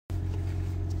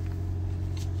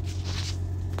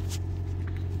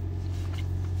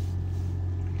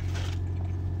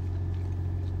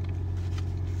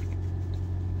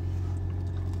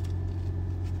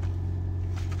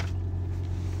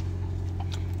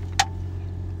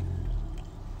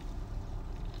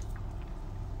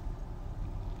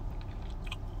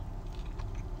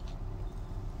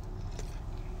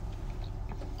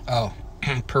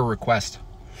per request.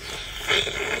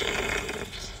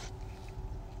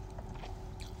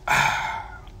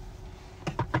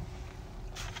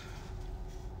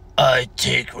 I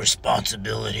take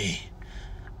responsibility.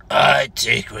 I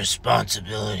take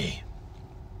responsibility.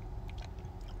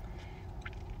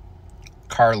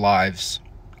 Car lives.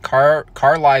 Car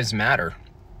lives matter.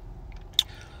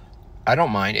 I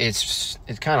don't mind. It's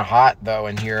kind of hot though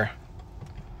in here.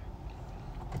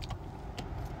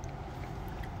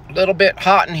 A little bit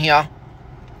hot in here.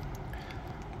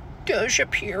 Do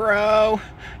Shapiro.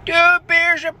 Do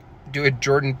a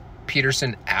Jordan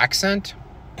Peterson accent.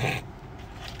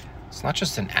 It's not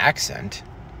just an accent.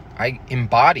 I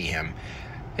embody him.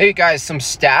 Hey guys, some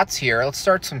stats here. Let's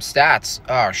start some stats.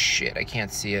 Oh shit, I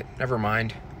can't see it. Never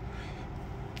mind.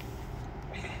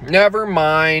 Never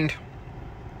mind.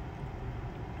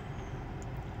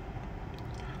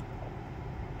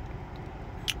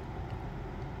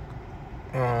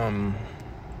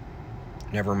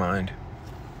 Never mind.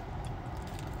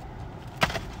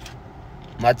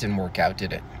 That didn't work out,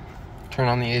 did it? Turn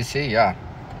on the AC, yeah.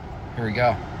 Here we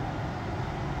go.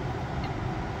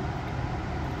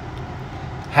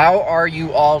 How are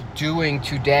you all doing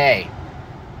today?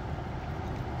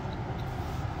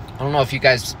 I don't know if you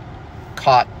guys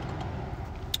caught,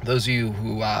 those of you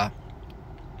who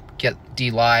get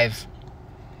DLive,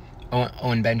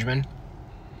 Owen Benjamin.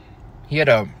 He had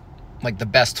the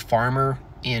best farmer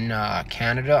in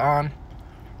Canada on.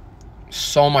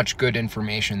 So much good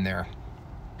information there.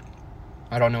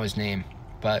 I don't know his name,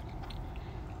 but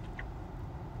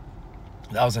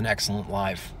that was an excellent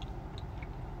live.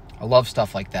 I love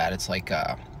stuff like that. It's like,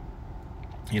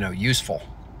 useful.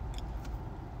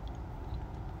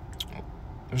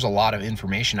 There's a lot of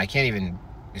information. I can't even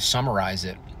summarize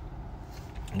it.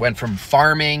 Went from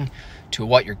farming to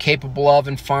what you're capable of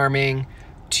in farming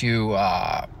to,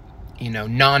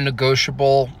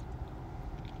 non-negotiable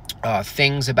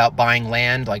things about buying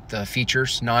land, like the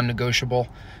features, non-negotiable,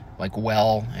 like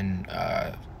well and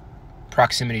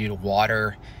proximity to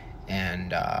water,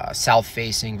 and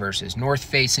south-facing versus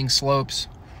north-facing slopes.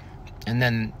 And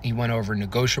then he went over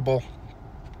negotiable.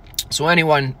 So any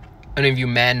of you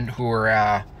men who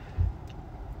are,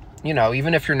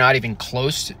 even if you're not even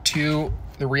close to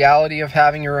the reality of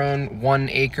having your own 1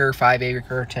 acre, 5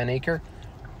 acre, 10 acre,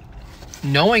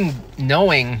 knowing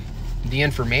the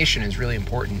information is really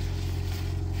important,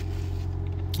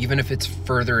 even if it's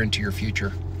further into your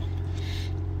future.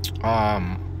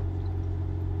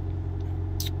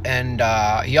 And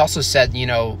he also said,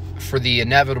 for the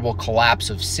inevitable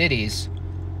collapse of cities,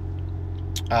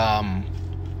 to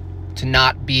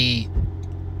not be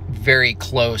very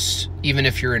close, even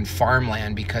if you're in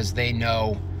farmland, because they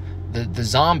know the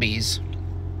zombies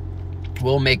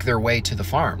will make their way to the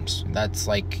farms. That's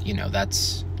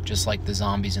that's just like the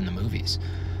zombies in the movies.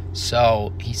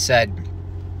 So he said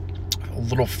a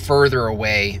little further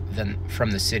away from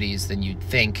the cities than you'd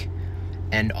think,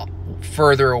 and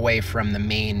further away from the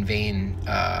main vein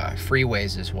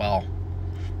freeways as well.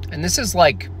 And this is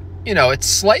it's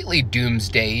slightly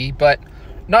doomsday, but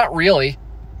not really.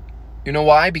 You know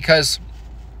why? Because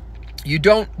you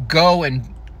don't go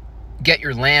and get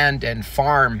your land and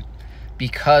farm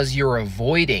because you're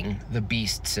avoiding the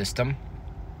beast system.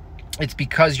 It's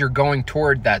because you're going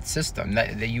toward that system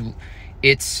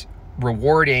it's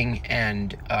rewarding,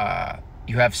 and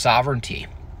you have sovereignty.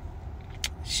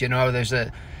 So, there's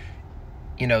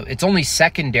it's only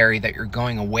secondary that you're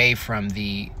going away from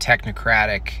the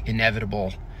technocratic,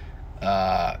 inevitable,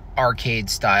 arcade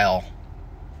style,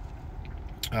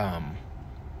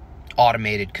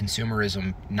 automated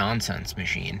consumerism nonsense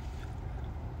machine,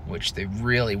 which they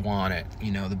really want it.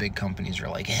 The big companies are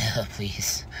like, yeah,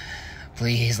 please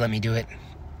let me do it.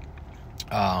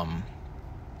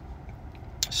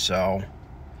 So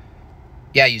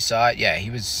yeah, you saw it. Yeah, he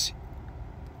was,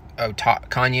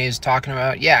 Kanye is talking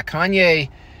about, yeah, Kanye,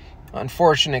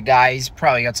 unfortunate guy. He's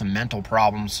probably got some mental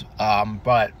problems,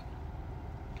 but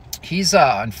he's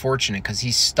unfortunate because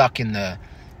he's stuck in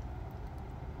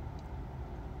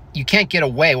you can't get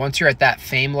away once you're at that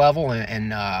fame level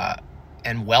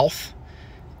and wealth.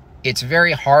 It's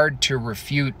very hard to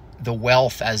refute the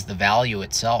wealth as the value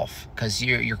itself, because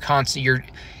you're constant.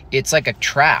 It's like a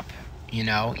trap,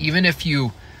 Even if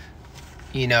you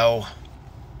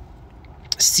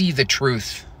see the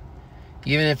truth,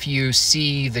 even if you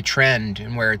see the trend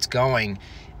and where it's going,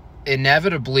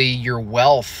 inevitably your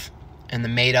wealth and the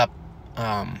made up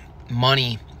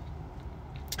money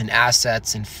and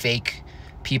assets and fake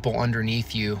people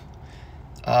underneath you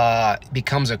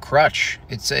becomes a crutch.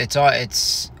 It's I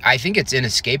think it's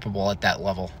inescapable at that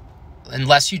level,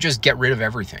 unless you just get rid of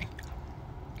everything,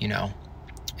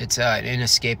 it's an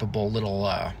inescapable little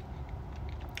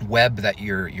web that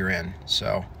you're in.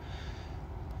 So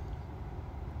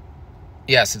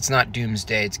yes, it's not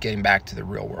doomsday, it's getting back to the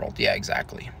real world. Yeah,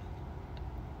 exactly.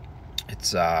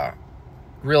 It's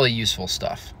really useful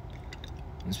stuff,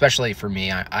 especially for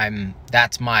me.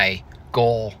 That's my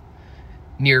goal,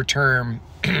 near term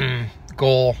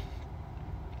goal.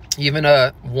 Even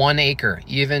 1 acre,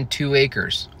 even 2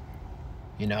 acres,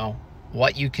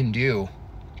 what you can do,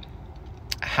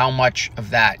 how much of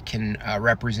that can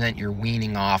represent your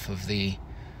weaning off of the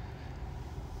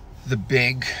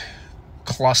big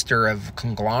cluster of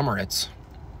conglomerates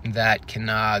that can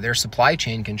their supply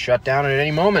chain can shut down at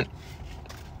any moment.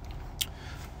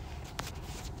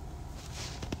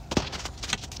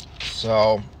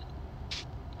 So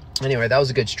anyway, that was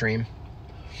a good stream.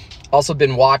 Also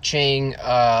been watching,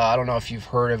 I don't know if you've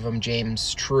heard of him,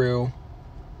 James True.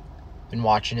 Been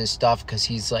watching his stuff because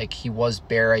he was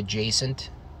bear adjacent.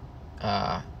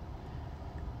 I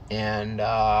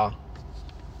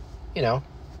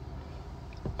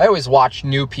always watch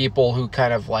new people who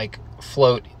kind of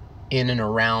float in and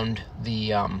around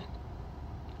the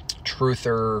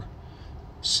truther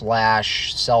 /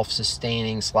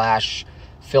 self-sustaining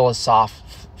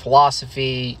 /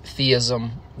 philosophy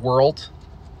theism world.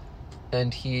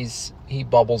 And he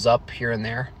bubbles up here and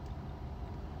there.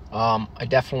 I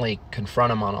definitely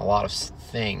confront him on a lot of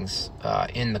things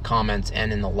in the comments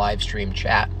and in the live stream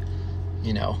chat.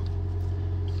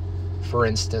 For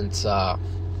instance,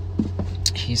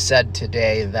 he said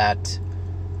today that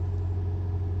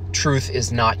truth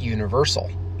is not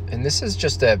universal. And this is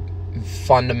just a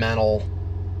fundamental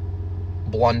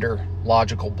blunder,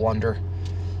 logical blunder,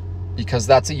 because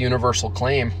that's a universal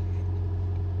claim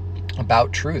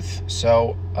about truth.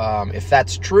 So if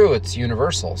that's true, it's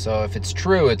universal. So if it's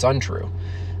true, it's untrue.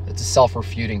 It's a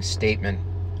self-refuting statement.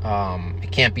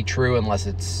 It can't be true unless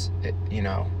it's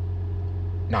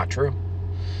not true.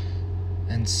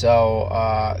 And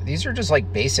so these are just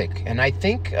basic. And I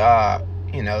think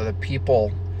the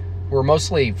people who are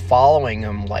mostly following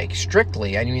him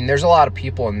strictly, I mean, there's a lot of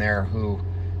people in there who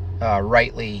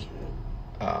rightly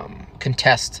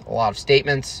contest a lot of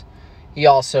statements. He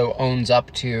also owns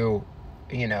up to,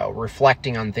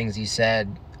 reflecting on things he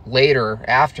said later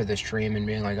after the stream and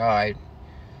being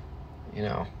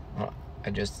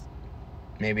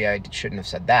maybe I shouldn't have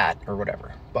said that or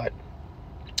whatever. But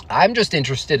I'm just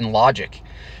interested in logic.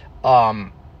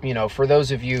 For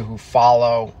those of you who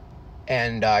follow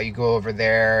and you go over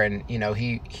there and,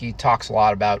 he talks a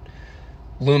lot about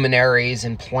luminaries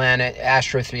and planet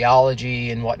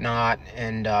astrotheology and whatnot,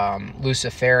 and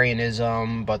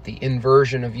Luciferianism, but the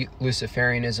inversion of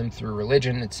Luciferianism through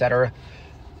religion, etc.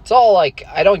 It's all I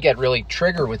don't get really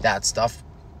triggered with that stuff.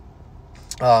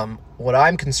 What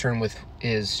I'm concerned with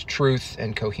is truth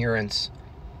and coherence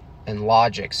and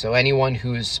logic. So anyone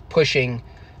who's pushing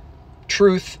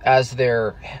truth as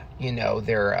their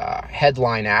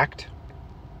headline act,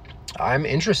 I'm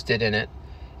interested in it.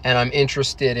 And I'm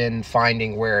interested in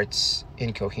finding where it's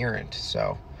incoherent.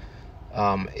 So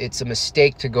it's a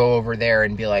mistake to go over there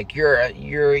and be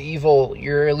you're evil,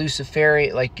 you're a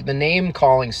Luciferian. The name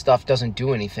calling stuff doesn't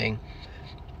do anything.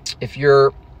 If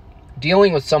you're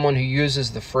dealing with someone who uses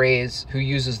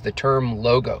the term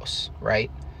logos,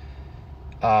 right?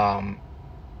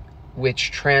 Which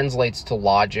translates to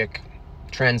logic,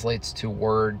 translates to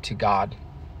word, to God.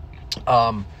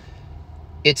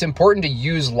 It's important to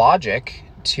use logic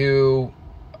to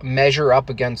measure up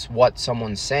against what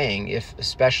someone's saying,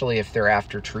 especially if they're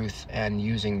after truth and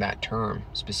using that term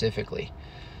specifically.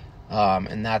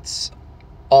 And that's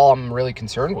all I'm really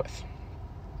concerned with.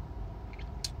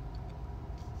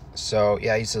 So,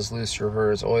 yeah, he says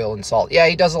Lucifer is oil and salt. Yeah,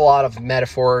 he does a lot of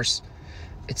metaphors.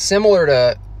 It's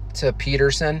similar to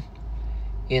Peterson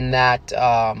in that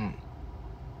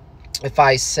if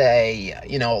I say,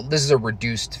 this is a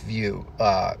reduced view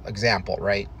example,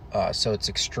 right? So it's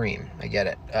extreme. I get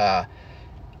it.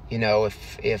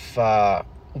 If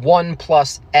 1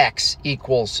 plus X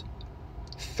equals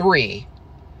 3,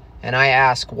 and I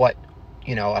ask what,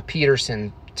 a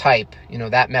Peterson type,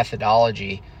 that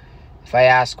methodology, if I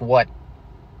ask what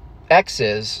X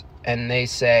is, and they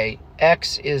say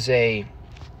X is a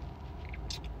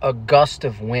gust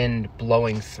of wind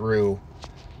blowing through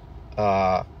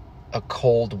a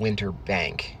cold winter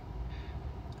bank.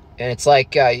 And it's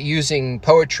using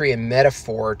poetry and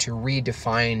metaphor to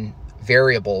redefine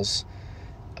variables.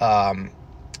 And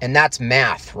that's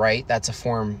math, right? That's a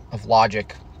form of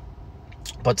logic.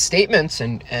 But statements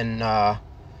and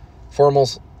formal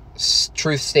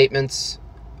truth statements,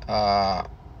 how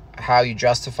you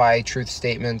justify truth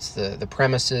statements, the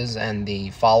premises and the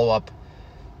follow-up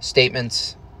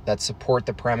statements, that support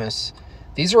the premise.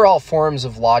 These are all forms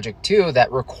of logic too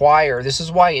that require, this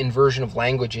is why inversion of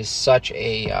language is such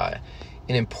an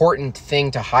important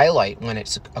thing to highlight when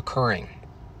it's occurring.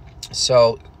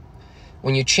 So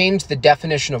when you change the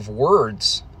definition of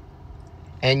words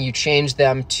and you change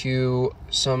them to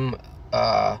some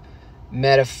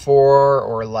metaphor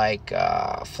or like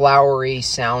flowery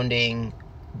sounding,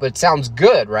 but it sounds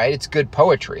good, right? It's good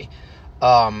poetry.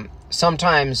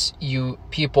 Sometimes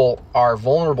people are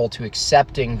vulnerable to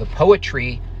accepting the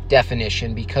poetry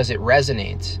definition because it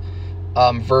resonates,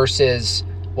 versus,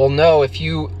 well, no, if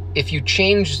you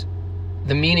change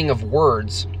the meaning of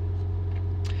words,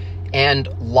 and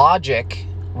logic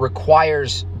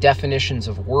requires definitions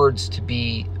of words to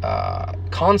be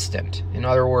constant. In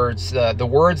other words, the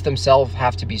words themselves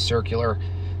have to be circular.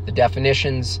 The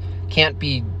definitions can't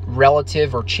be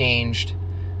relative or changed.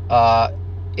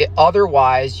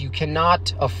 Otherwise, you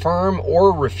cannot affirm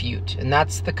or refute. And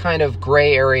that's the kind of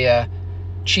gray area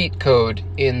cheat code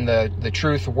in the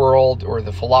truth world or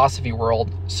the philosophy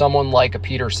world. Someone like a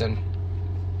Peterson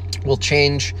will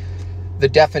change the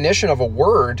definition of a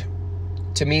word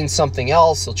to mean something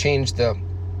else. He'll change the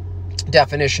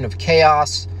definition of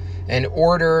chaos and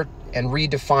order and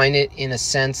redefine it in a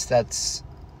sense that's,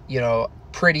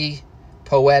 pretty,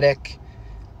 poetic,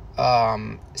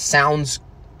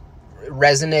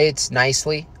 resonates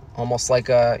nicely, almost like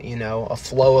a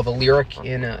flow of a lyric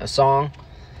in a song.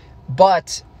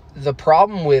 But the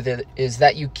problem with it is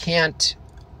that you can't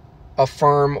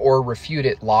affirm or refute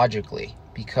it logically,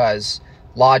 because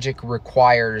logic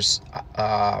requires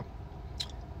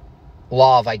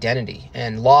law of identity,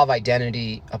 and law of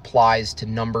identity applies to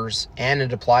numbers and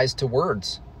it applies to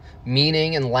words.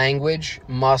 Meaning and language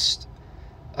must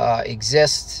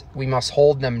exist. We must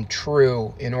hold them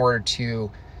true in order to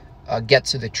get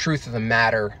to the truth of the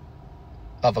matter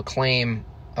of a claim,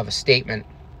 of a statement.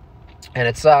 And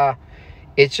it's one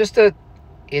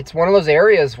of those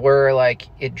areas where like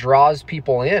it draws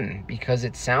people in because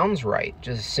it sounds right,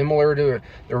 just similar to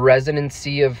the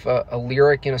resonancy of a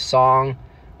lyric in a song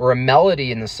or a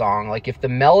melody in the song. Like if the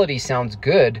melody sounds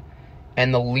good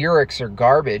and the lyrics are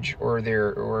garbage, or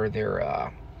they're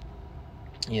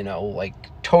like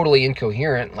totally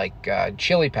incoherent, like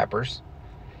Chili Peppers,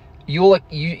 you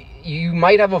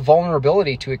might have a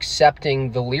vulnerability to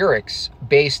accepting the lyrics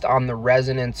based on the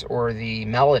resonance or the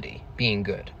melody being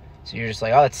good. So you're just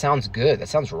like, oh, that sounds good. That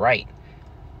sounds right.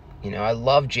 I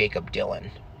love Jacob Dylan,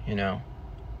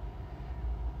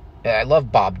 I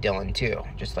love Bob Dylan too.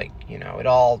 Just like, it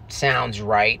all sounds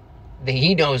right.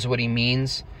 He knows what he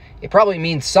means. It probably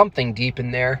means something deep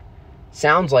in there.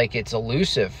 Sounds like it's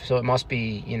elusive. So it must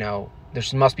be, there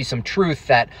must be some truth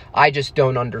that I just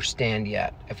don't understand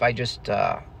yet. If I just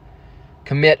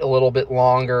commit a little bit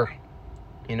longer,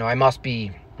 I must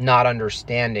be not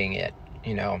understanding it,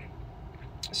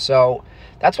 So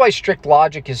that's why strict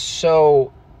logic is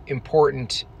so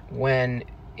important when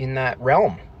in that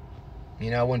realm.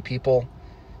 When people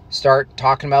start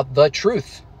talking about the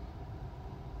truth.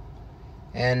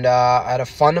 And at a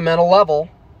fundamental level,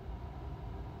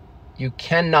 you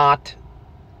cannot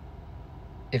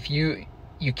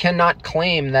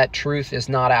claim that truth is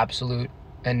not absolute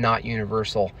and not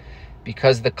universal,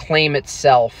 because the claim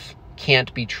itself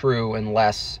can't be true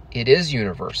unless it is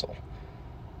universal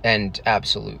and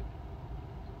absolute.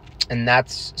 And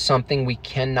that's something we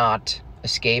cannot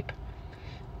escape.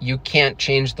 You can't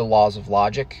change the laws of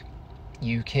logic.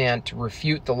 You can't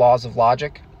refute the laws of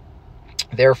logic.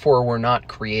 Therefore, we're not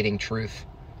creating truth.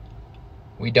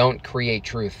 We don't create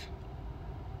truth.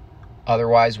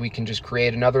 Otherwise, we can just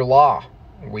create another law.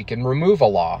 We can remove a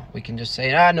law. We can just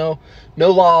say, no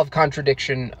law of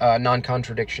contradiction,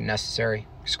 non-contradiction necessary.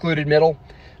 Excluded middle,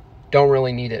 don't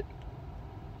really need it.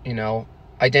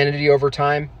 Identity over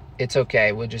time, it's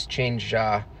okay. We'll just change,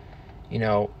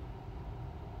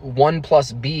 1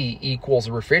 plus B equals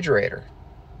refrigerator.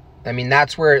 I mean,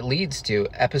 that's where it leads to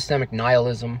epistemic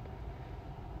nihilism,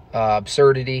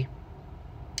 absurdity,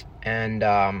 and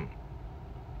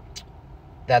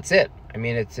that's it. I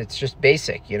mean, it's just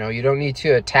basic. You don't need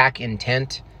to attack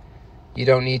intent. You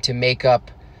don't need to make up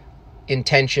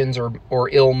intentions or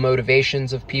ill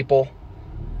motivations of people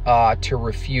to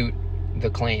refute the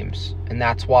claims. And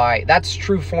that's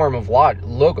true form of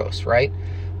logos, right?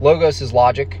 Logos is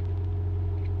logic.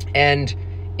 And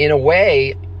in a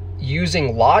way,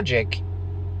 using logic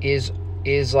is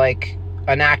like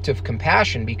an act of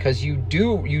compassion, because you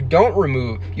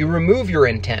remove your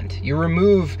intent. You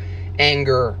remove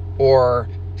anger or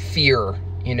fear.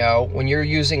 When you're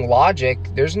using logic,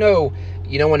 there's no,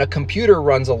 when a computer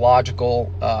runs a logical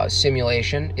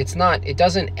simulation, it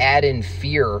doesn't add in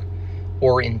fear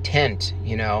or intent,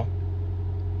 you know.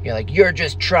 You're like, you're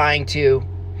just trying to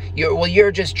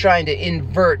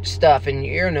invert stuff, and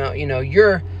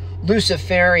you're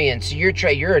Luciferian, so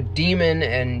you're a demon,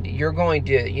 and you're going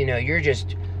to, you're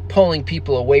just pulling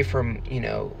people away from,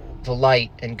 the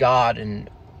light and God and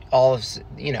all of,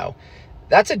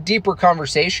 that's a deeper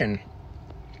conversation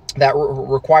that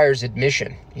requires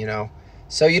admission,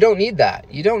 So you don't need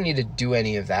that. You don't need to do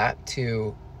any of that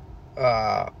to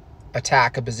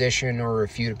attack a position or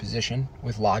refute a position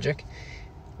with logic.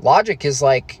 Logic is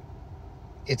like,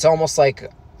 it's almost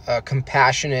like a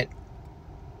compassionate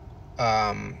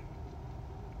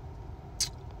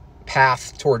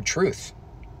path toward truth,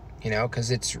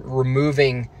 because it's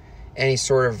removing any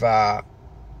sort of,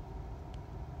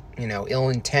 ill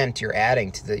intent you're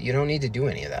adding to you don't need to do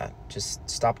any of that. Just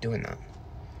stop doing that.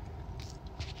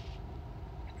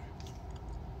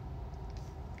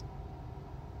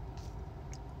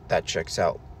 That checks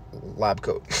out. Lab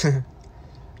coat.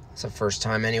 It's the first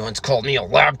time anyone's called me a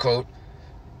lab coat.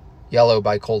 Yellow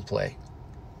by Coldplay.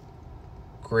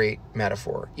 Great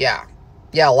metaphor. Yeah,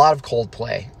 a lot of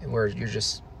Coldplay where you're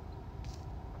just...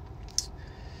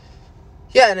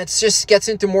 Yeah, and it just gets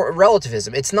into more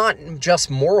relativism. It's not just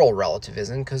moral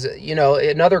relativism, because,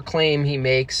 another claim he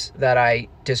makes that I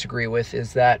disagree with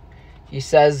is that he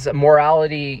says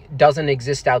morality doesn't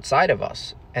exist outside of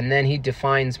us. And then he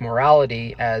defines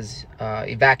morality as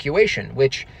evacuation,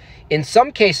 which in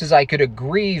some cases I could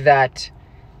agree that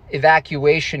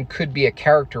evacuation could be a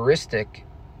characteristic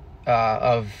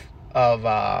of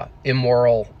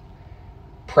immoral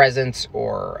presence,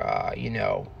 or,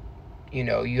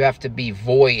 you have to be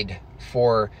void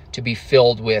to be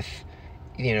filled with,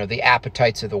 the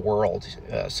appetites of the world,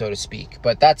 so to speak.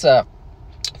 But that's a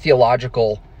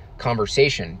theological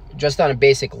conversation. Just on a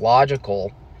basic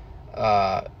logical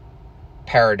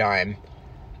paradigm,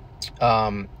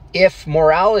 if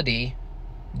morality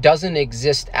doesn't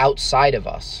exist outside of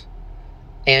us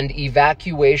and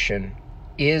evacuation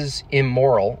is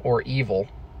immoral or evil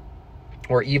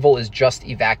is just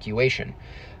evacuation,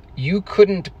 you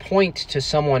couldn't point to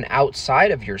someone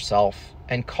outside of yourself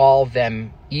and call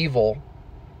them evil,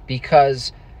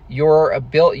 because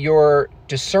your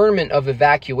discernment of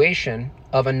evacuation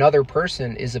of another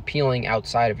person is appealing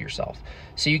outside of yourself.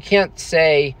 So you can't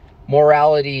say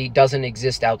morality doesn't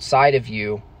exist outside of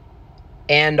you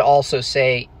and also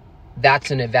say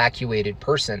that's an evacuated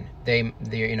person. They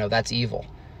that's evil.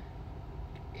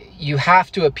 You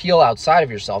have to appeal outside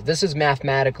of yourself. This is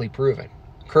mathematically proven.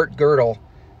 Kurt Gödel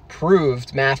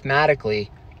proved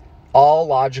mathematically all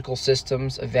logical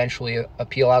systems eventually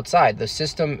appeal outside. The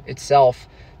system itself,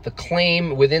 the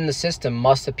claim within the system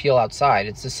must appeal outside.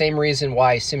 It's the same reason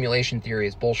why simulation theory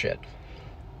is bullshit.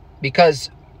 Because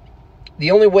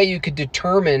the only way you could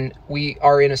determine we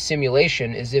are in a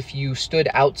simulation is if you stood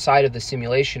outside of the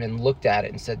simulation and looked at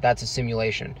it and said, that's a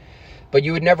simulation. But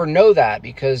you would never know that,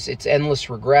 because it's endless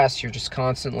regress. You're just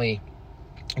constantly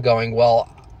going,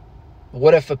 well,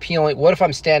 what if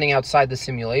I'm standing outside the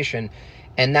simulation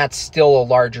and that's still a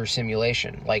larger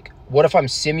simulation? Like, what if I'm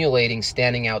simulating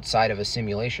standing outside of a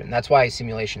simulation? That's why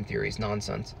simulation theory is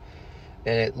nonsense.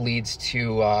 And it leads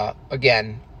to,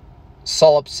 again,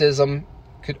 solipsism.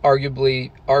 Could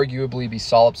arguably be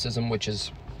solipsism, which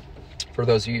is, for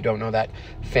those of you who don't know that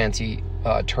fancy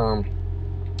term,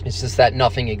 it's just that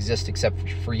nothing exists except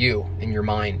for you in your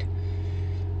mind.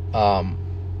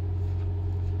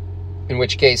 In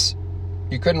which case,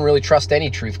 you couldn't really trust any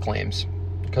truth claims,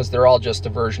 because they're all just a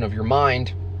version of your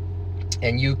mind,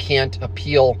 and you can't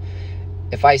appeal.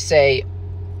 If I say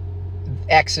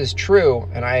X is true,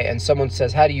 and someone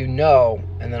says, how do you know?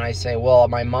 And then I say, well,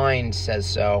 my mind says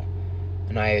so,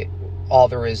 and all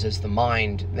there is the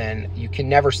mind, then you can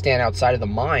never stand outside of the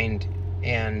mind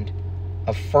and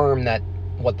affirm that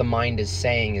what the mind is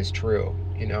saying is true,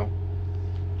 And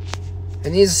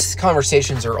these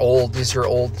conversations are old. These are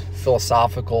old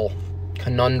philosophical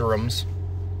conundrums.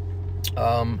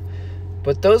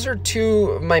 But those are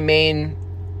two of my main,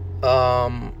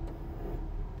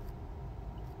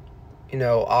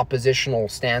 oppositional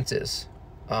stances.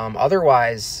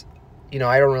 Otherwise,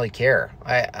 I don't really care.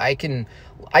 I can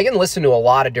listen to a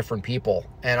lot of different people,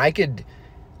 and I could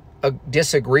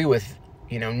disagree with,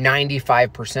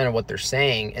 95% of what they're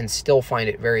saying and still find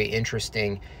it very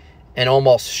interesting, and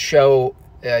almost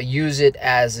use it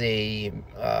as a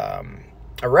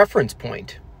reference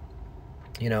point,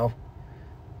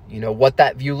 what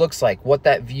that view looks like, what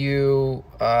that view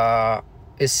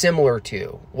is similar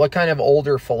to, what kind of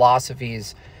older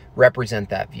philosophies represent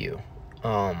that view,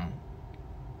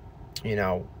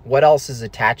 what else is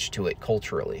attached to it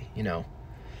culturally,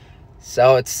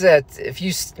 So it's if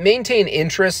you maintain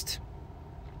interest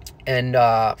And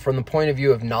from the point of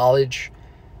view of knowledge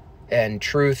and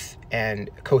truth and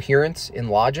coherence in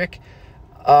logic,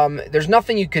 there's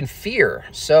nothing you can fear.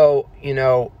 So,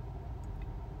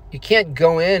 you can't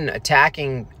go in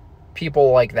attacking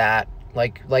people like that,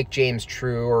 like James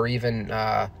True, or even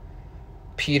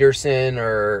Peterson,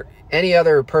 or any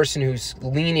other person who's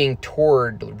leaning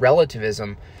toward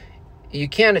relativism. You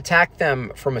can't attack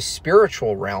them from a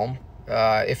spiritual realm.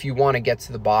 If you want to get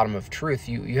to the bottom of truth,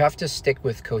 you have to stick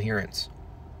with coherence,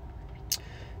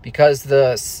 because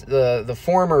the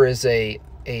former is a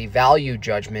value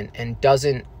judgment and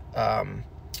doesn't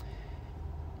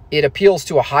it appeals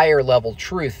to a higher level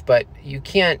truth, but you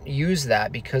can't use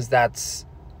that, because that's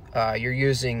you're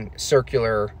using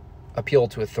circular appeal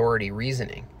to authority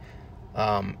reasoning.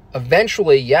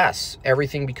 Eventually, yes,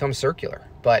 everything becomes circular,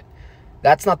 but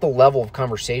that's not the level of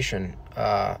conversation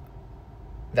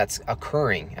that's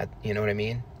occurring. You know what I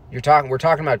mean? We're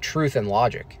talking about truth and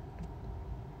logic.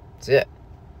 That's it.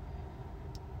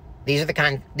 These are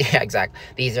the yeah, exactly.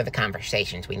 These are the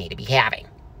conversations we need to be having.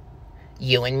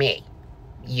 You and me,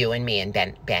 and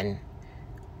Ben.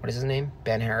 What is his name?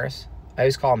 Ben Harris. I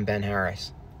always call him Ben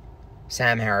Harris.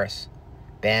 Sam Harris.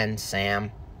 Ben,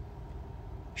 Sam,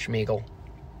 Schmiegel.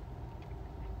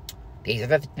 These are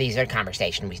the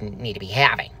conversations we need to be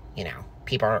having.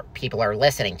 People are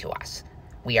listening to us.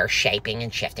 We are shaping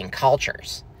and shifting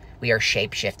cultures. We are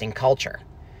shape-shifting culture.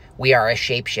 We are a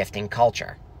shape-shifting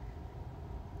culture.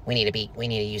 We need to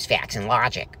use facts and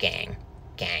logic, gang.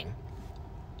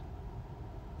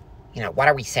 What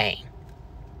are we saying?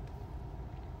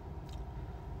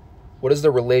 What is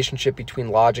the relationship between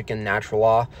logic and natural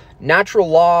law? Natural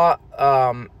law,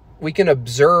 we can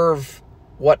observe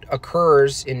what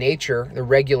occurs in nature, the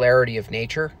regularity of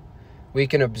nature. We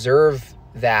can observe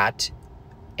that,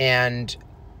 and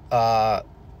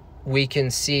we can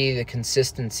see the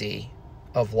consistency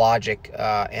of logic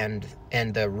and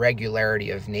the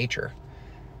regularity of nature.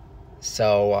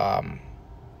 So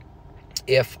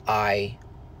if I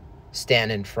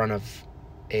stand in front of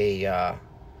a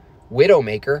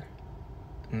widowmaker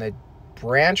and the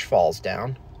branch falls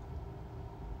down,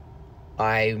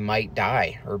 I might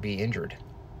die or be injured.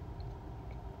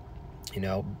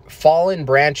 Fallen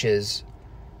branches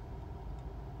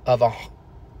of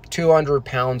 200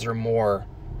 pounds or more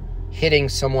hitting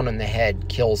someone in the head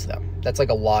kills them. That's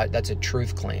that's a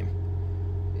truth claim.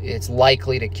 It's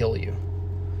likely to kill you.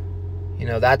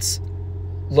 That's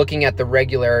looking at the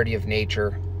regularity of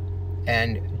nature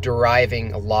and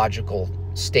deriving a logical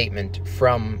statement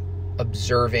from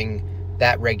observing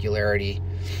that regularity,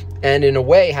 and in a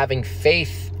way having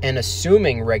faith and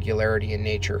assuming regularity in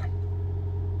nature.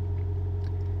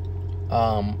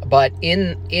 But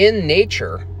in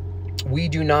nature, we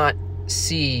do not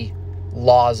see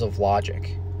laws of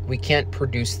logic. We can't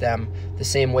produce them the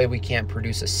same way we can't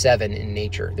produce a 7 in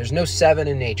nature. There's no 7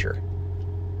 in nature.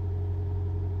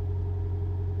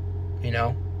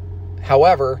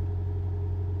 However,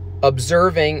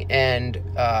 observing and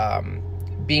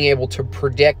being able to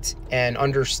predict and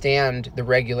understand the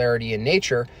regularity in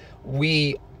nature,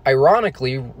 we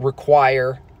ironically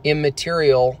require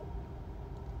immaterial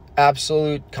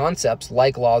absolute concepts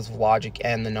like laws of logic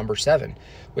and the number 7,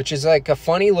 which is like a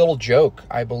funny little joke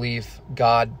I believe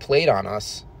God played on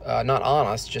us, not on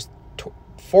us, just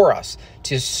for us,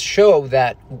 to show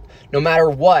that no matter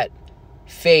what,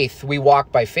 faith, we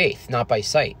walk by faith, not by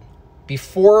sight.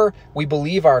 Before we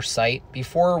believe our sight,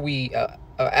 before we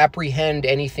apprehend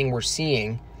anything we're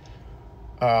seeing,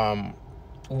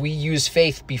 we use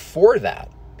faith before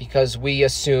that, because we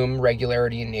assume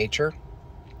regularity in nature.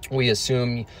 We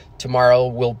assume tomorrow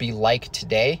will be like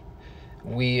today.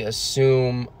 We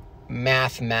assume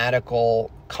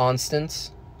mathematical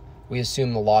constants. We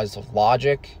assume the laws of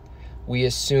logic. We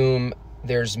assume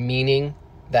there's meaning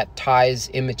that ties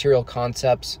immaterial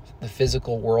concepts, the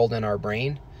physical world, and our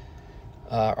brain.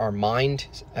 Our mind,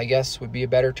 I guess, would be a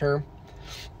better term.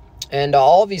 And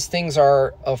all of these things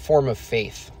are a form of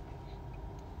faith.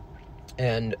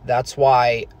 And that's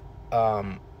why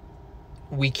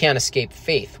we can't escape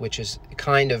faith, which is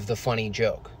kind of the funny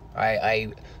joke.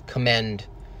 I commend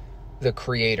the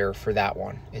creator for that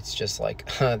one. It's just like,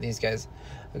 these guys,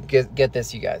 get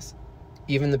this, you guys.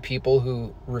 Even the people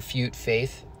who refute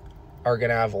faith are going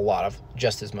to have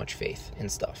just as much faith in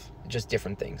stuff. Just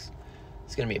different things.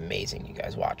 It's going to be amazing, you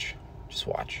guys. Watch. Just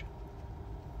watch.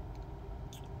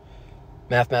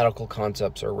 Mathematical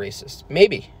concepts are racist.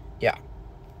 Maybe. Yeah.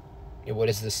 What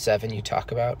is the 7 you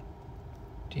talk about?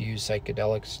 Do you use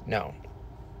psychedelics? No.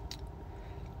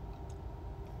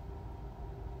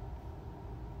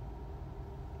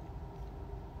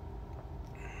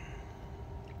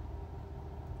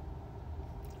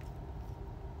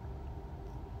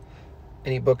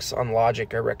 Any books on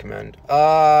logic I recommend?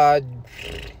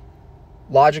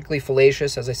 Logically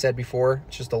Fallacious, as I said before.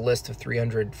 It's just a list of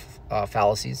 300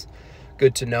 fallacies.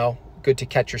 Good to know. Good to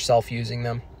catch yourself using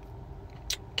them.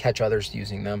 Catch others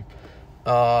using them.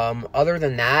 Other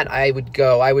than that, I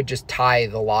would just tie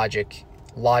the logic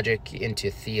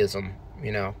into theism,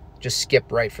 you know. Just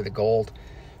skip right for the gold.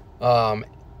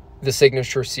 The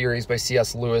Signature Series by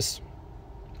C.S. Lewis,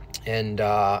 and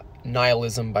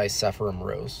Nihilism by Sephiroth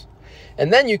Rose.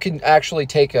 And then you can actually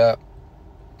take a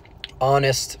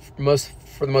honest,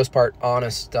 for the most part,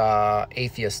 honest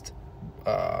atheist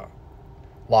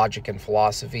logic and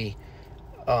philosophy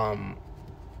from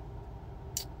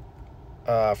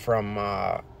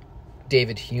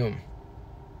David Hume,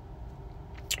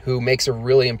 who makes a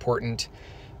really important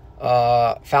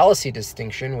fallacy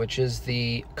distinction, which is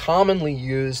the commonly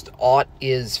used ought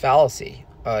is fallacy.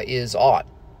 Is ought,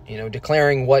 you know,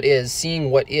 declaring what is,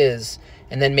 seeing what is,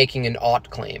 and then making an ought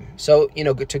claim. So, you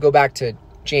know, to go back to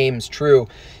James True,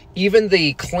 even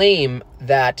the claim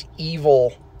that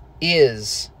evil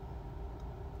is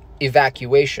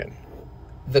evacuation,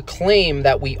 the claim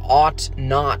that we ought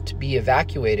not be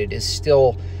evacuated is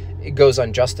still, it goes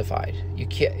unjustified. You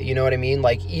can't, you know what I mean?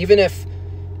 Like, even if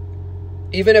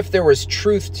there was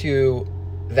truth to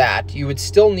that, you would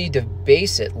still need to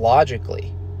base it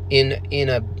logically in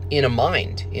a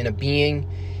mind, in a being,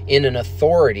 in an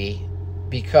authority,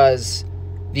 because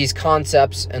these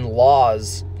concepts and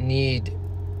laws need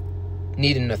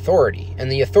an authority,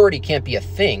 and the authority can't be a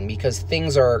thing, because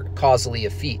things are causally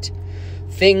effete.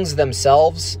 Things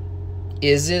themselves,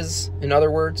 is, in other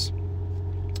words,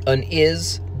 an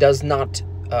is does not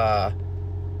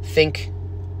think,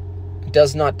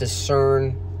 does not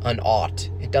discern an ought.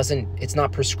 It's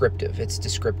not prescriptive, it's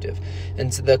descriptive.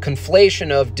 And so the conflation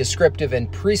of descriptive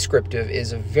and prescriptive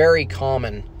is a very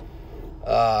common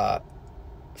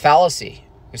fallacy.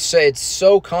 It's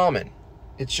so common.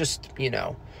 It's just, you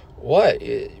know, what?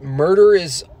 Murder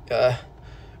is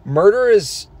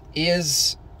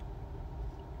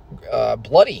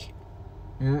bloody.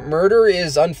 Murder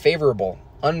is unfavorable,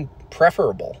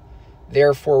 unpreferable.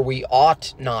 Therefore, we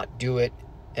ought not do it,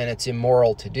 and it's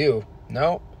immoral to do.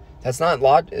 No, that's not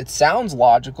it sounds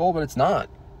logical, but it's not.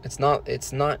 It's not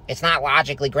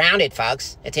logically grounded,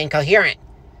 folks. It's incoherent.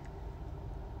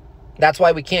 That's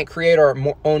why we can't create our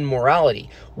own morality.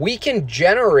 We can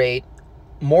generate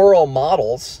moral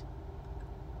models.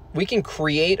 We can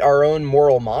create our own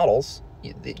moral models.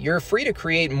 You're free to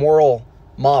create moral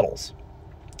models.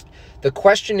 The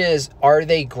question is, are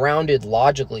they grounded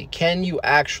logically? Can you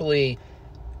actually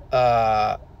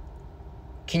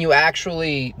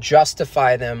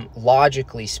justify them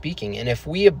logically speaking? And if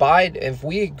we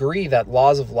agree that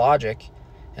laws of logic,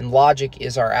 and logic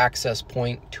is our access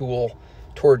point tool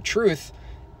toward truth,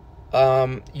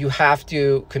 you have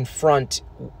to confront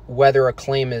whether a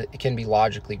claim can be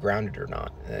logically grounded or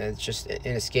not. It's just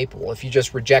inescapable. If you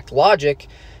just reject logic,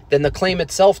 then the claim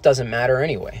itself doesn't matter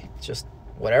anyway. It's just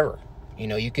whatever. You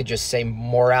know, you could just say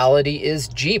morality is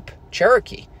Jeep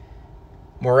Cherokee.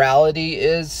 Morality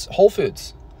is Whole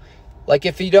Foods. Like,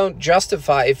 if you don't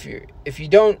justify, if you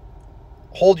don't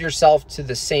hold yourself to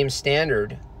the same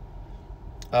standard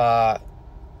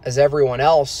as everyone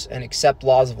else and accept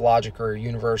laws of logic are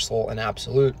universal and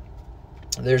absolute,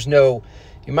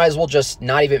 you might as well just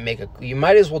not even you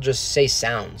might as well just say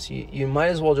sounds. You might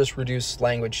as well just reduce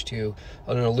language to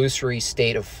an illusory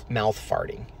state of mouth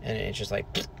farting. And it's just like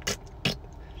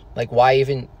why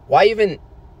even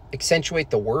accentuate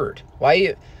the word?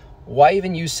 Why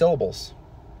even use syllables?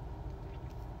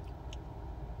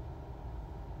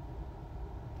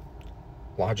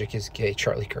 Logic is gay,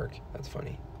 Charlie Kirk. That's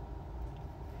funny.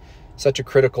 Such a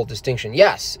critical distinction.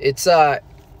 Yes, it's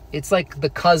like the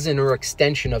cousin or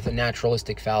extension of the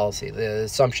naturalistic fallacy. The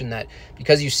assumption that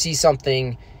because you see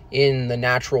something in the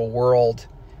natural world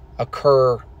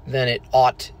occur, then it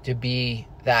ought to be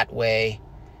that way,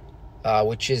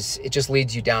 it just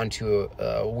leads you down to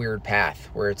a weird path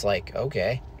where it's like,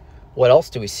 okay, what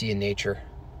else do we see in nature?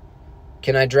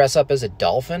 Can I dress up as a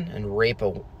dolphin and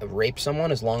rape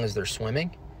someone as long as they're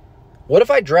swimming? What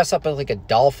if I dress up as like a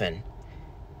dolphin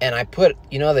and I put,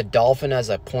 the dolphin has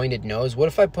a pointed nose? What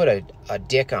if I put a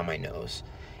dick on my nose?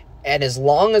 And as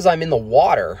long as I'm in the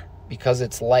water, because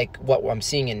it's like what I'm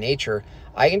seeing in nature,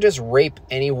 I can just rape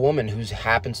any woman who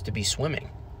happens to be swimming.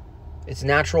 It's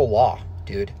natural law,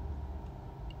 dude.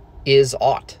 Is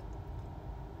ought.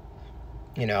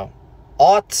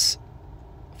 Oughts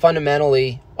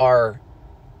fundamentally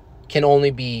can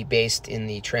only be based in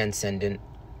the transcendent.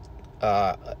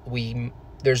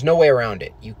 There's no way around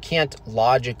it. You can't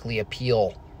logically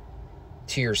appeal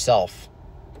to yourself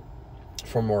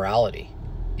for morality.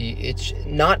 It's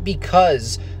not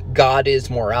because God is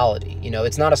morality. You know,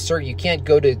 it's not a you can't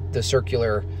go to the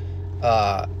circular,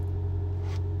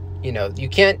 you know, you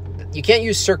can't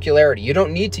use circularity. You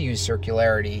don't need to use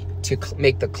circularity to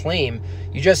make the claim.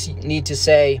 You just need to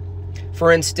say,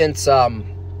 for instance,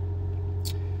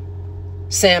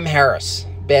 Sam Harris,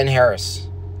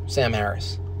 Sam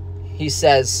Harris. He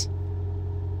says,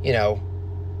 you know,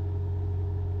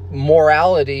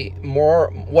 morality,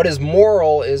 what is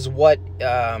moral is what,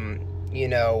 you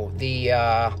know,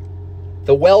 the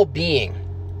well-being,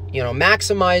 you know,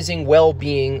 maximizing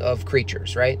well-being of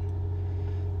creatures, right?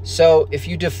 So if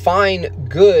you define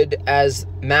good as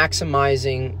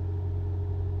maximizing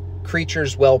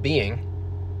creatures' well-being,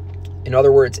 in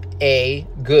other words, A,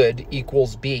 good,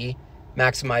 equals B,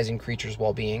 maximizing creatures'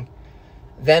 well-being,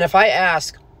 then if I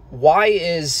ask, why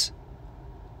is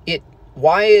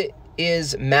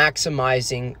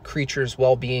maximizing creatures'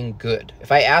 well-being good?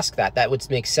 If I ask that, that would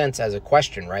make sense as a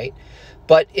question, right?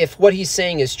 But if what he's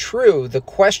saying is true, the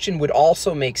question would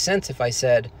also make sense if I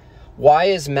said, why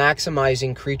is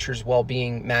maximizing creatures'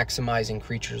 well-being maximizing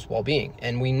creatures' well-being?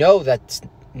 And we know that's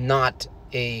not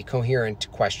a coherent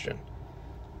question.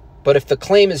 But if the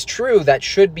claim is true, that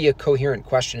should be a coherent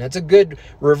question. That's a good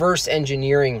reverse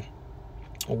engineering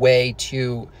way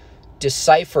to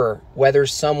decipher whether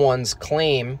someone's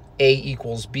claim, A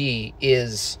equals B,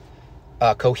 is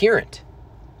coherent.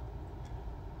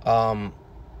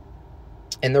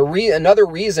 And another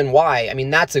reason why, I mean,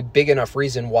 that's a big enough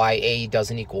reason why A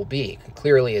doesn't equal B.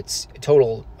 Clearly, it's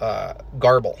total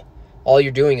garble. All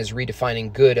you're doing is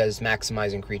redefining good as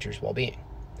maximizing creatures' well-being.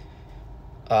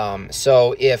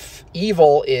 So if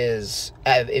evil is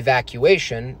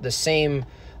evacuation, the same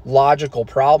logical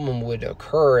problem would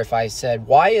occur if I said,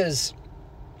 why is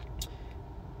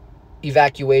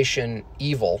evacuation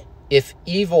evil? If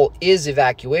evil is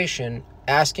evacuation,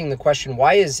 asking the question,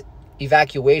 why is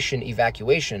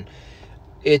evacuation,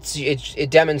 it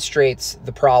demonstrates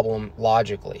the problem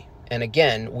logically. And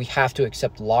again, we have to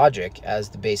accept logic as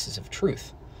the basis of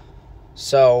truth.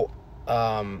 So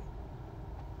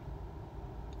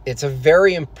it's a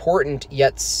very important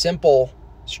yet simple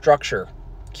structure.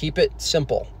 Keep it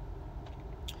simple.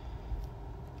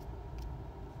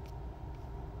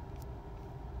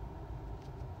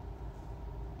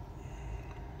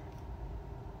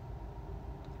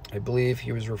 I believe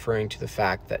he was referring to the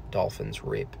fact that dolphins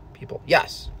rape people.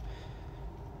 Yes.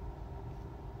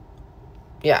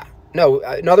 Yeah. No,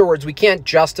 in other words, we can't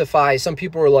justify. Some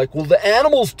people are like, well, the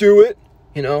animals do it,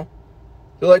 you know.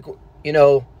 They're like, you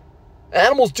know,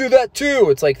 animals do that too.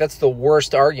 It's like, that's the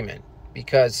worst argument.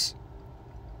 Because,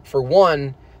 for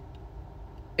one,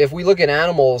 if we look at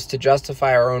animals to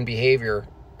justify our own behavior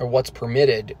or what's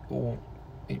permitted,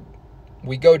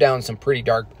 we go down some pretty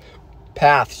dark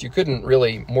paths. You couldn't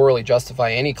really morally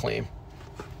justify any claim.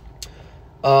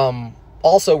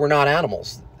 Also, we're not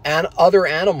animals. And other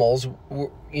animals,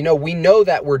 you know, we know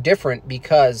that we're different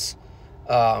because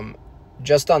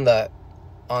just on the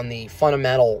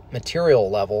fundamental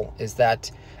material level is that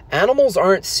animals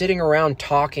aren't sitting around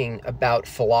talking about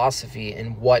philosophy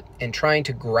and trying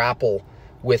to grapple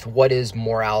with what is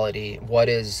morality, what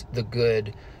is the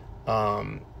good,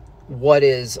 what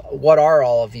are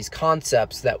all of these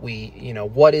concepts that we, you know,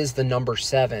 what is the number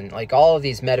 7, like all of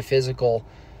these metaphysical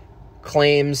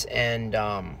claims and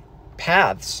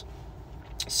paths.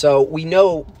 So we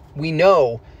know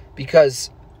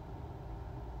because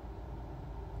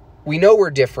we know we're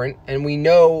different, and we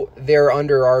know they're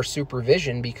under our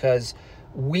supervision because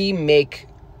we make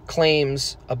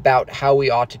claims about how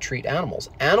we ought to treat animals.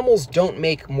 Animals don't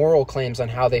make moral claims on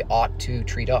how they ought to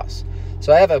treat us.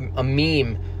 So I have a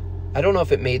meme. I don't know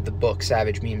if it made the book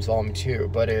Savage Memes Volume 2,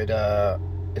 but it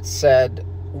said,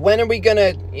 when are we going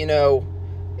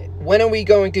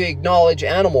to acknowledge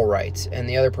animal rights? And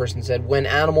the other person said, when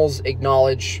animals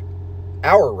acknowledge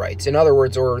our rights, in other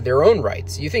words, or their own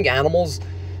rights. You think animals,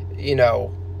 you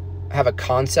know, have a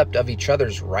concept of each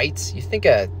other's rights? You think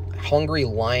a hungry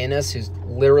lioness who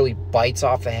literally bites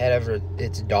off the head of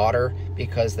its daughter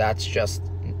because that's just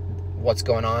what's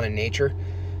going on in nature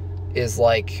is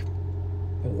like,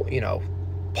 you know,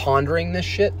 pondering this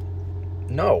shit?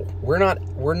 No, we're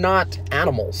not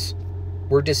animals.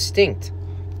 We're distinct.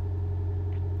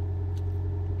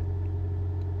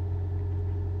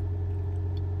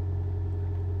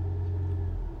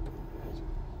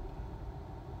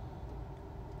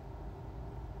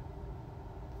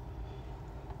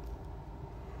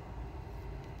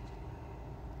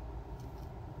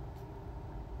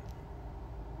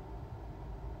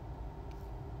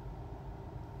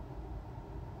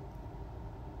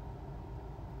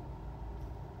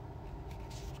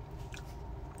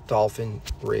 Dolphin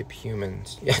rape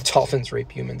humans. Yeah, dolphins rape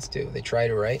humans too. They try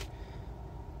to, right?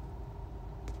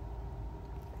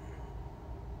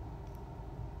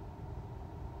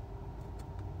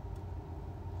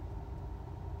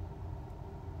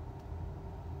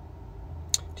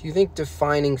 Do you think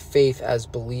defining faith as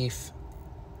belief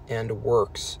and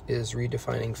works is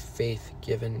redefining faith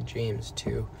given James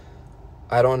 2?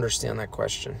 I don't understand that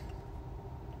question.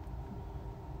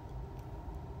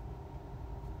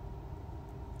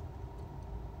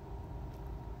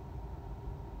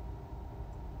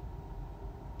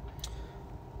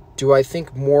 Do I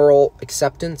think moral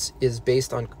acceptance is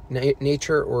based on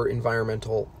nature or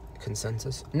environmental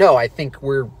consensus? No, I think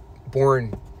we're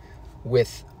born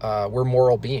with we're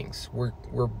moral beings.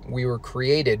 We were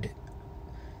created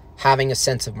having a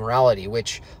sense of morality,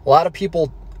 which a lot of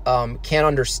people can't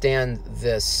understand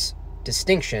this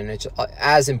distinction. It's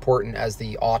as important as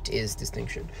the ought is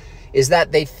distinction, is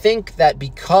that they think that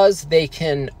because they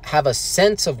can have a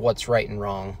sense of what's right and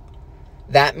wrong,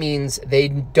 that means they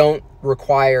don't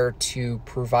require to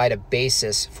provide a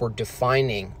basis for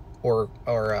defining or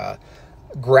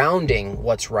grounding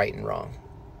what's right and wrong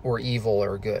or evil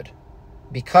or good,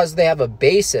 because they have a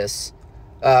basis,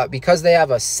 because they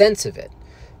have a sense of it.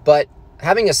 But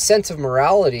having a sense of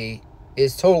morality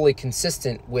is totally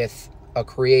consistent with a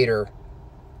creator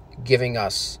giving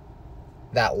us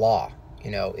that law.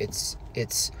 You know,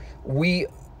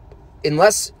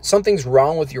 unless something's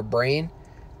wrong with your brain,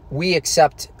 we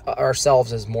accept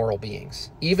ourselves as moral beings.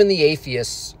 Even the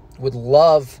atheists would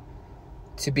love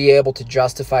to be able to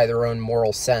justify their own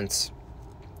moral sense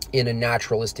in a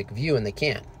naturalistic view, and they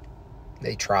can't.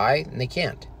 They try, and they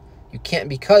can't. You can't,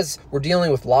 because we're dealing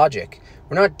with logic.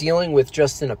 We're not dealing with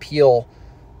just an appeal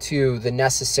to the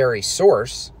necessary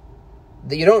source.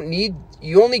 That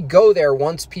you only go there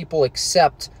once people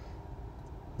accept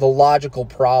the logical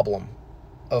problem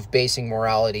of basing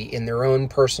morality in their own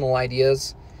personal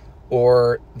ideas,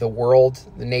 or the world,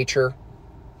 the nature,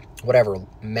 whatever,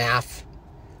 math.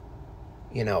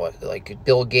 You know, like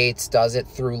Bill Gates does it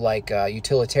through like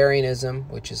utilitarianism,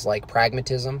 which is like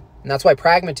pragmatism. And that's why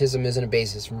pragmatism isn't a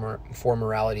basis for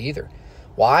morality either.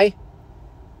 Why?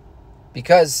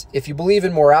 Because if you believe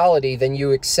in morality, then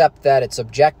you accept that it's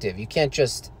objective. You can't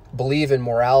just believe in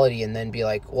morality and then be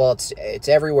like, well, it's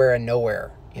everywhere and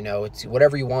nowhere. You know, it's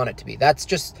whatever you want it to be. That's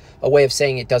just a way of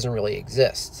saying it doesn't really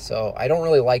exist. So I don't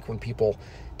really like when people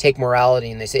take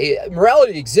morality and they say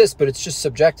morality exists, but it's just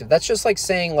subjective. That's just like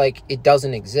saying like it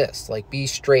doesn't exist. Like, be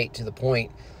straight to the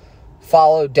point,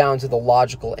 follow down to the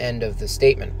logical end of the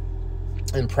statement.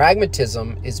 And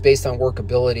pragmatism is based on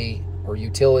workability or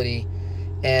utility,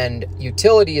 and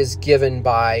utility is given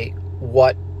by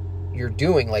what you're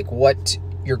doing, like what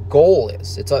your goal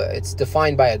is. It's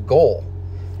defined by a goal.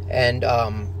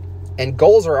 And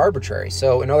goals are arbitrary.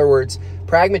 So in other words,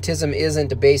 pragmatism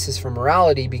isn't a basis for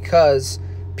morality, because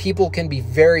people can be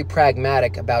very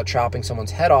pragmatic about chopping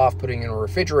someone's head off, putting it in a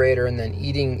refrigerator, and then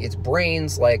eating its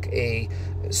brains like a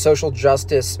social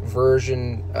justice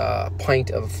version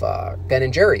pint of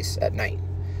Ben & Jerry's at night.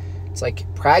 It's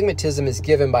like pragmatism is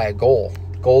given by a goal.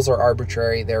 Goals are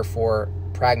arbitrary, therefore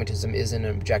pragmatism isn't an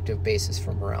objective basis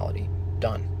for morality.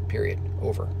 Done. Period.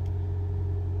 Over.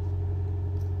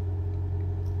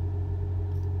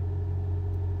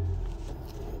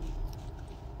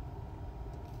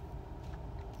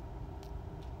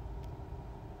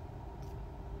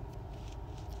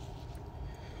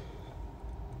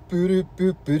 Boop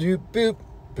boop boop boop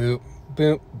boop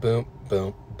boop boop boop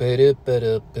boop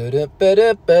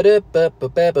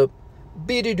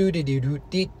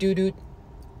boop.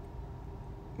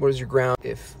 What is your ground?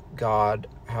 If God,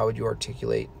 how would you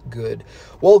articulate good?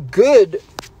 Well, good,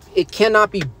 it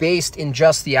cannot be based in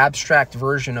just the abstract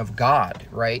version of God,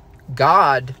 right?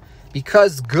 God,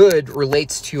 because good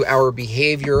relates to our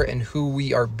behavior and who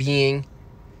we are being,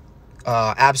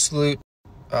 absolute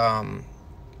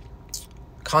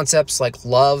concepts like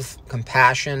love,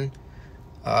 compassion,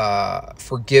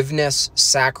 forgiveness,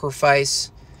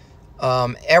 sacrifice,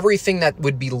 everything that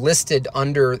would be listed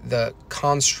under the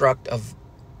construct of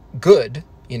good,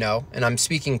 you know, and I'm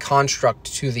speaking construct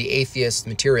to the atheist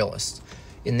materialists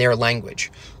in their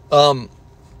language.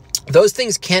 Those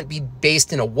things can't be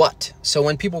based in a what. So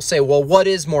when people say, well, what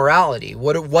is morality?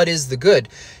 What is the good?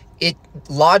 It,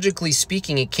 logically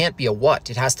speaking, it can't be a what.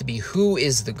 It has to be who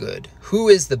is the good. Who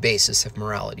is the basis of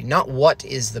morality? Not what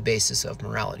is the basis of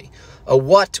morality. A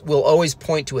what will always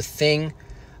point to a thing,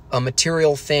 a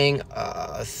material thing,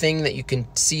 a thing that you can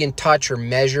see and touch or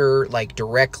measure like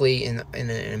directly in an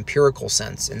empirical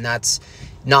sense. And that's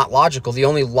not logical. The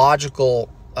only logical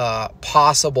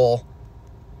possible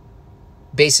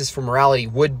basis for morality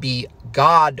would be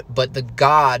God, but the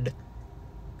God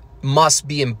must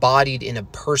be embodied in a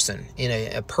person, in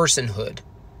a personhood,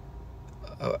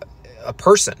 a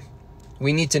person.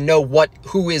 We need to know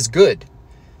who is good.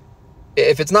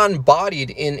 If it's not embodied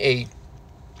in a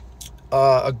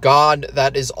God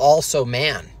that is also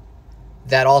man,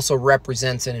 that also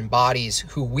represents and embodies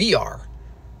who we are,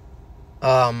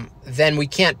 then we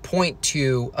can't point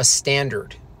to a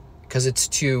standard, because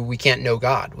we can't know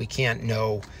God. We can't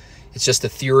know, it's just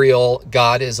ethereal.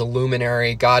 God is a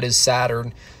luminary. God is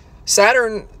Saturn.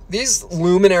 Saturn, these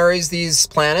luminaries, these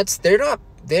planets, they're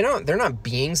not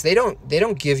beings. They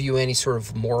don't give you any sort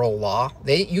of moral law.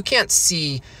 You can't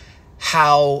see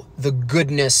how the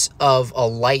goodness of a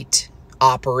light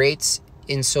operates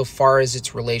insofar as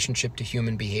its relationship to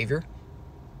human behavior.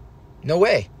 No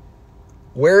way.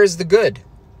 Where is the good?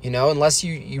 Unless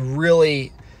you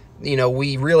really,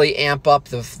 we really amp up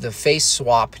the face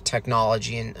swap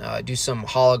technology and do some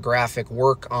holographic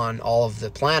work on all of the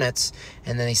planets,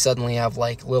 and then they suddenly have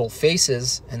like little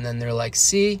faces, and then they're like,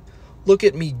 see, look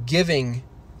at me giving,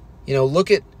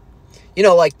 look at,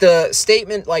 like the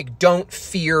statement, like, don't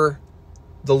fear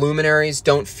the luminaries,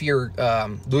 don't fear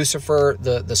Lucifer,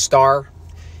 the star,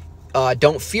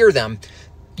 don't fear them.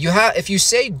 If you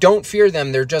say don't fear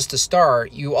them, they're just a star,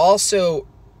 you also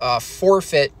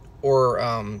forfeit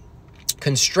or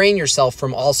constrain yourself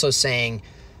from also saying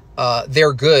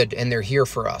they're good and they're here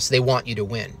for us. They want you to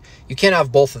win. You can't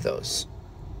have both of those.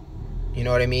 You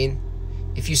know what I mean?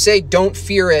 If you say don't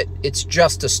fear it, it's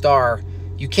just a star,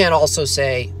 you can't also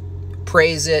say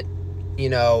praise it,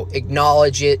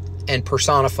 acknowledge it, and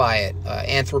personify it,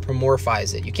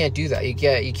 anthropomorphize it. You can't do that. You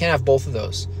can't have both of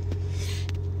those.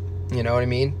 You know what I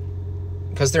mean?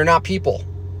 Because they're not people.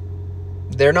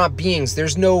 They're not beings.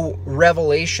 There's no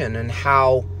revelation in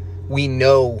how we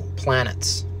know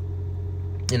planets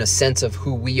in a sense of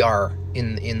who we are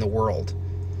in the world.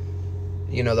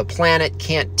 The planet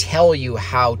can't tell you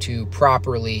how to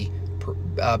properly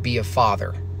be a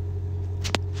father.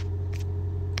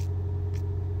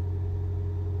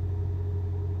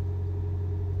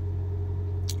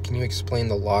 Can you explain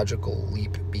the logical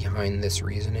leap behind this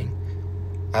reasoning?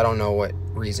 I don't know what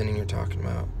reasoning you're talking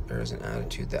about. There's an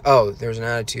attitude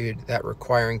that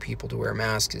requiring people to wear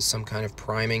masks is some kind of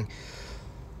priming.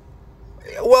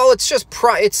 Well, it's just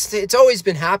it's always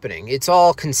been happening. It's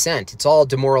all consent. It's all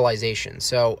demoralization.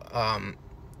 So,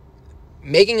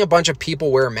 making a bunch of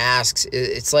people wear masks,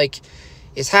 it's like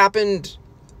it's happened.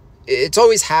 It's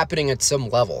always happening at some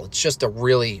level. It's just a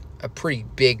pretty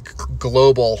big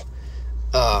global,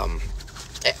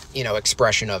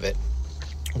 expression of it,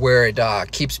 where it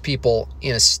keeps people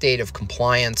in a state of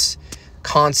compliance,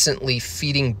 constantly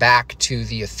feeding back to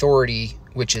the authority,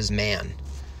 which is man.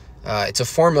 It's a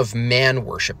form of man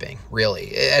worshiping,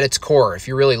 really, at its core. If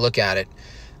you really look at it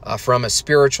from a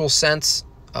spiritual sense,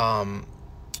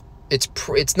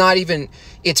 it's not even,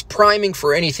 it's priming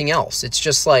for anything else. It's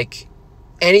just like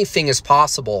anything is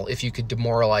possible if you could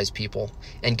demoralize people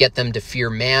and get them to fear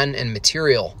man and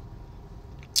material.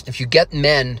 If you get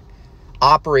men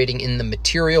operating in the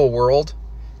material world,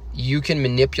 you can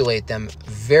manipulate them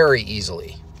very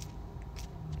easily.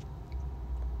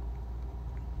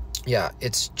 Yeah,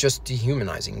 it's just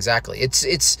dehumanizing. Exactly.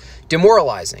 It's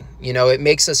demoralizing. It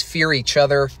makes us fear each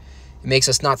other. It makes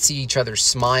us not see each other's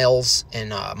smiles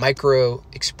and micro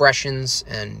expressions.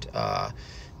 And,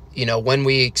 when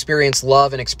we experience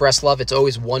love and express love, it's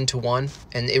always one-to-one.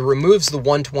 And it removes the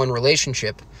one-to-one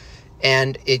relationship.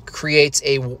 And it creates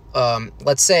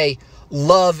let's say,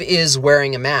 love is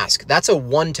wearing a mask. That's a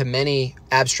one-to-many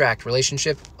abstract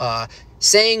relationship.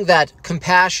 Saying that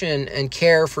compassion and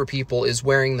care for people is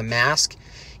wearing the mask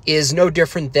is no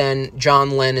different than John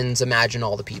Lennon's Imagine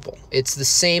All the People. It's the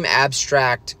same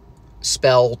abstract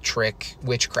spell trick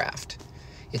witchcraft.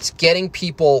 It's getting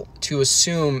people to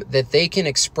assume that they can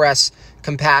express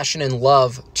compassion and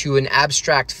love to an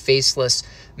abstract, faceless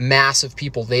mass of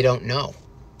people they don't know.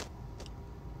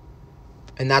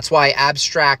 And that's why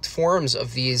abstract forms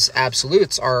of these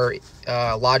absolutes are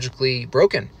logically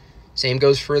broken. Same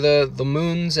goes for the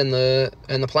moons and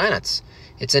the planets.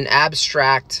 It's an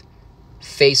abstract,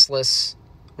 faceless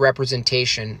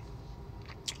representation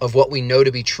of what we know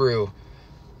to be true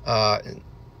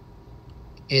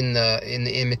in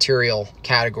the immaterial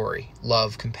category: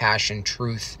 love, compassion,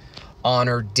 truth,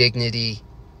 honor, dignity,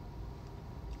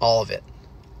 all of it,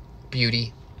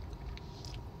 beauty.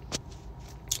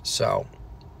 So,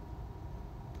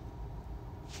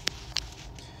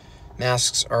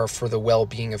 masks are for the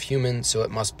well-being of humans, so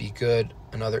it must be good.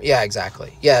 Yeah,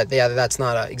 exactly. Yeah, that's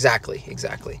not exactly.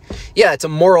 Yeah, it's a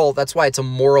moral, that's why it's a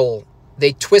moral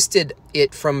they twisted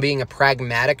it from being a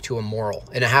pragmatic to a moral,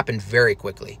 and it happened very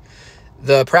quickly.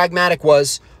 The pragmatic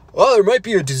was, oh, there might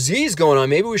be a disease going on.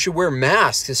 Maybe we should wear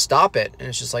masks to stop it. And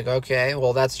it's just like, okay,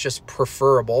 well, that's just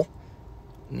preferable.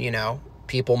 You know,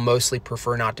 people mostly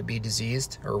prefer not to be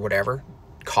diseased or whatever.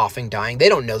 Coughing, dying. They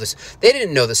don't know this. They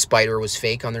didn't know the spider was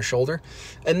fake on their shoulder.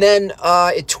 And then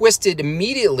it twisted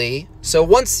immediately. So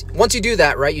once you do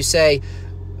that, right, you say,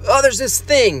 oh, there's this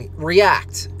thing,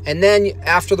 react. And then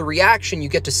after the reaction, you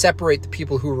get to separate the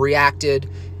people who reacted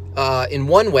in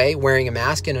one way, wearing a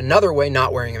mask, in another way,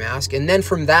 not wearing a mask. And then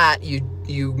from that,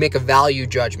 you make a value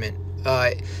judgment.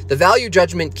 The value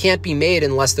judgment can't be made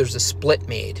unless there's a split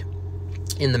made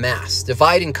in the mass.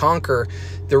 Divide and conquer.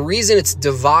 The reason it's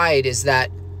divide is that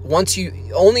once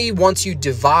you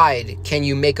divide can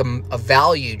you make a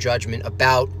value judgment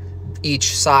about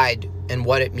each side and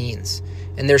what it means.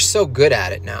 And they're so good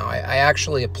at it now. I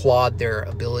actually applaud their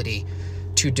ability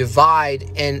to divide.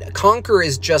 And conquer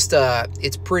is just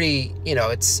it's pretty, you know,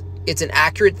 it's an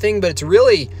accurate thing, but it's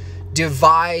really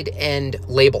divide and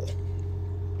label.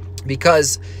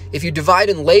 Because if you divide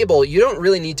and label, you don't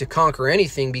really need to conquer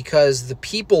anything, because the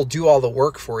people do all the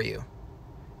work for you.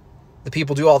 The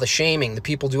people do all the shaming. The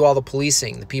people do all the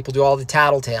policing. The people do all the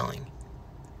tattletaling.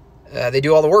 They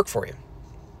do all the work for you.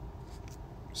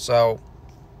 So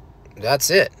that's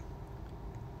it.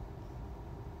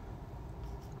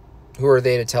 Who are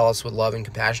they to tell us what love and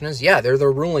compassion is? Yeah, they're the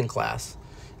ruling class.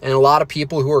 And a lot of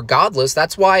people who are godless,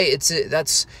 that's why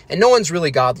and no one's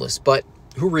really godless, but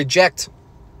who reject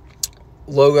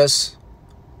Logos,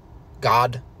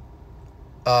 God,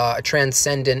 a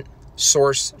transcendent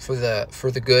source for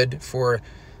the good, for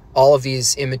all of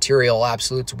these immaterial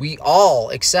absolutes, we all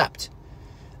accept.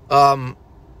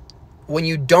 When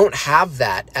you don't have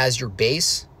that as your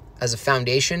base, as a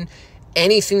foundation,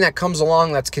 anything that comes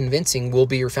along that's convincing will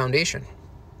be your foundation.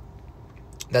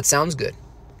 That sounds good,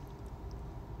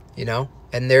 you know,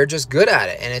 and they're just good at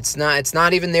it. And it's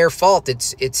not even their fault.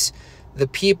 It's the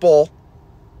people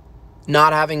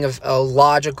not having a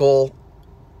logical,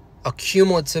 a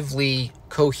cumulatively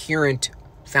coherent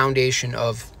foundation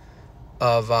of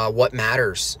what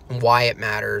matters and why it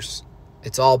matters.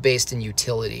 It's all based in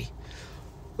utility.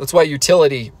 That's why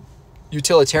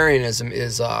utilitarianism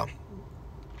is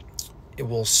it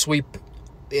will sweep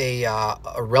a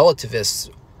relativist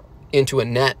into a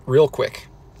net real quick.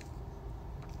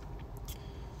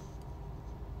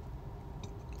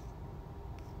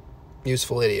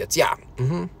 Useful idiots. Yeah.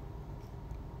 Mm-hmm.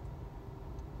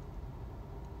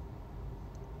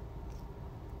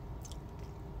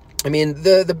 I mean,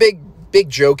 the big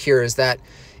joke here is that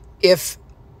if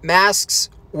masks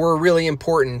were really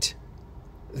important,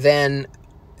 then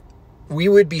we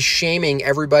would be shaming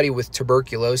everybody with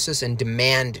tuberculosis and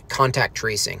demand contact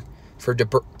tracing for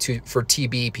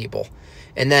TB people.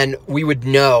 And then we would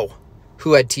know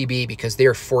who had TB because they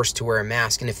are forced to wear a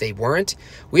mask. And if they weren't,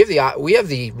 we have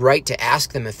the right to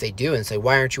ask them if they do and say,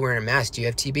 why aren't you wearing a mask? Do you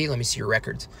have TB? Let me see your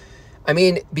records. I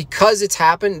mean, because it's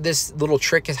happened, this little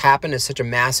trick has happened at such a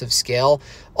massive scale,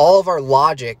 all of our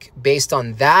logic based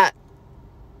on that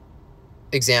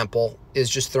example is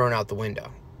just thrown out the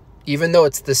window, even though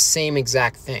it's the same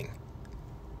exact thing.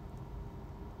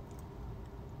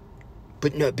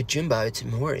 But Jimbo, it's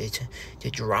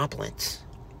the droplets.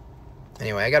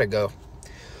 Anyway, I gotta go.